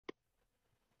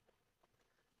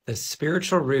The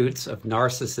spiritual roots of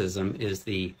narcissism is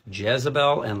the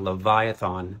Jezebel and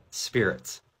Leviathan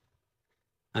spirits.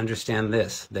 Understand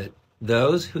this, that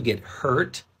those who get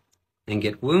hurt and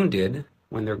get wounded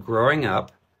when they're growing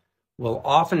up will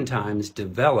oftentimes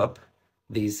develop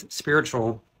these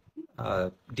spiritual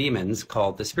demons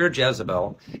called the spirit of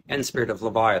Jezebel and spirit of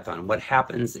Leviathan. What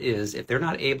happens is if they're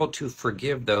not able to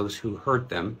forgive those who hurt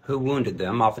them, who wounded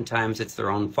them, oftentimes it's their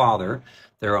own father,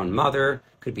 their own mother,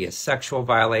 could be a sexual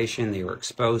violation, they were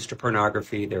exposed to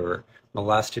pornography, they were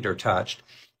molested or touched,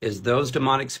 is those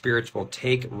demonic spirits will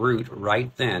take root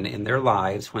right then in their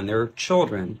lives when they're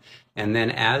children. And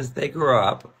then as they grow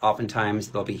up, oftentimes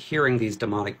they'll be hearing these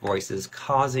demonic voices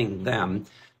causing them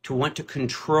to want to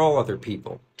control other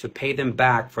people, to pay them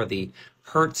back for the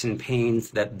hurts and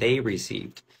pains that they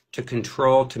received, to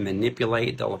control, to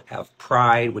manipulate. They'll have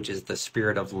pride, which is the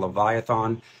spirit of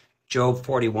Leviathan. Job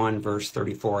 41 verse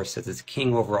 34 says it's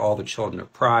king over all the children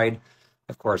of pride.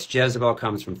 Of course, Jezebel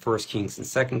comes from 1 Kings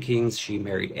and 2 Kings. She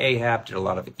married Ahab, did a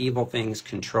lot of evil things,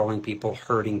 controlling people,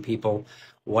 hurting people,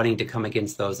 wanting to come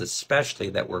against those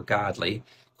especially that were godly.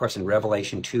 Of course, in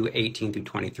Revelation 2:18 through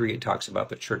 23, it talks about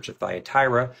the church of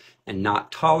Thyatira and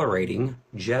not tolerating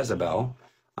Jezebel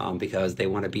because they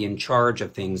want to be in charge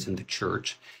of things in the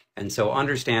church. And so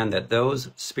understand that those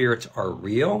spirits are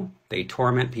real. They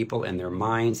torment people in their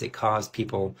minds. They cause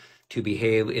people to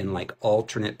behave in like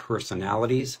alternate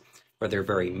personalities, where they're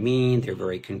very mean, they're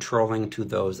very controlling to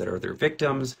those that are their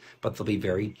victims, but they'll be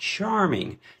very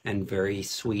charming and very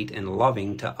sweet and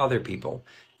loving to other people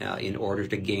in order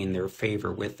to gain their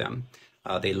favor with them.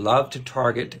 They love to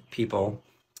target people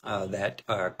that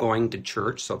are going to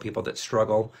church, so people that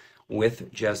struggle with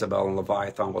Jezebel and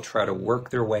Leviathan will try to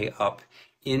work their way up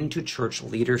into church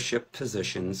leadership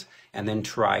positions and then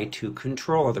try to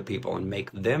control other people and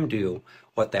make them do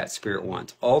what that spirit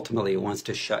wants. Ultimately, it wants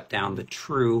to shut down the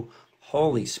true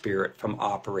Holy Spirit from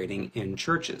operating in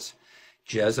churches.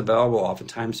 Jezebel will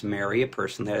oftentimes marry a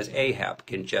person that is Ahab.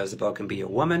 Jezebel can be a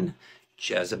woman,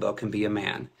 Jezebel can be a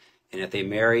man. And if they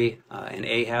marry an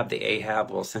Ahab, the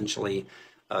Ahab will essentially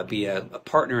be a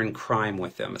partner in crime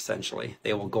with them, essentially.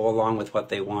 They will go along with what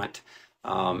they want,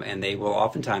 and they will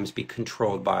oftentimes be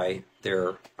controlled by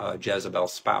their Jezebel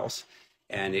spouse.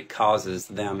 And it causes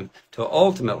them to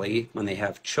ultimately, when they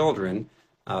have children,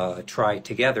 try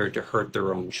together to hurt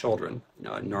their own children.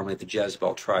 Normally the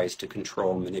Jezebel tries to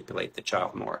control and manipulate the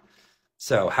child more.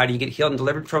 So how do you get healed and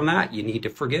delivered from that? You need to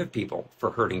forgive people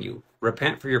for hurting you.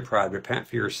 Repent for your pride. Repent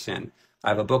for your sin. I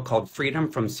have a book called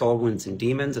Freedom from Soul Wounds and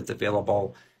Demons. It's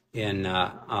available in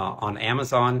on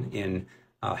Amazon in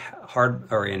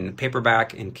in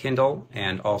paperback, in Kindle,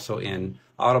 and also in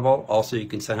Audible. Also, you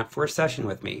can sign up for a session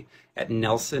with me at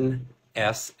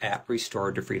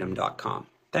nelsons@restoredtofreedom.com.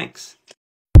 Thanks.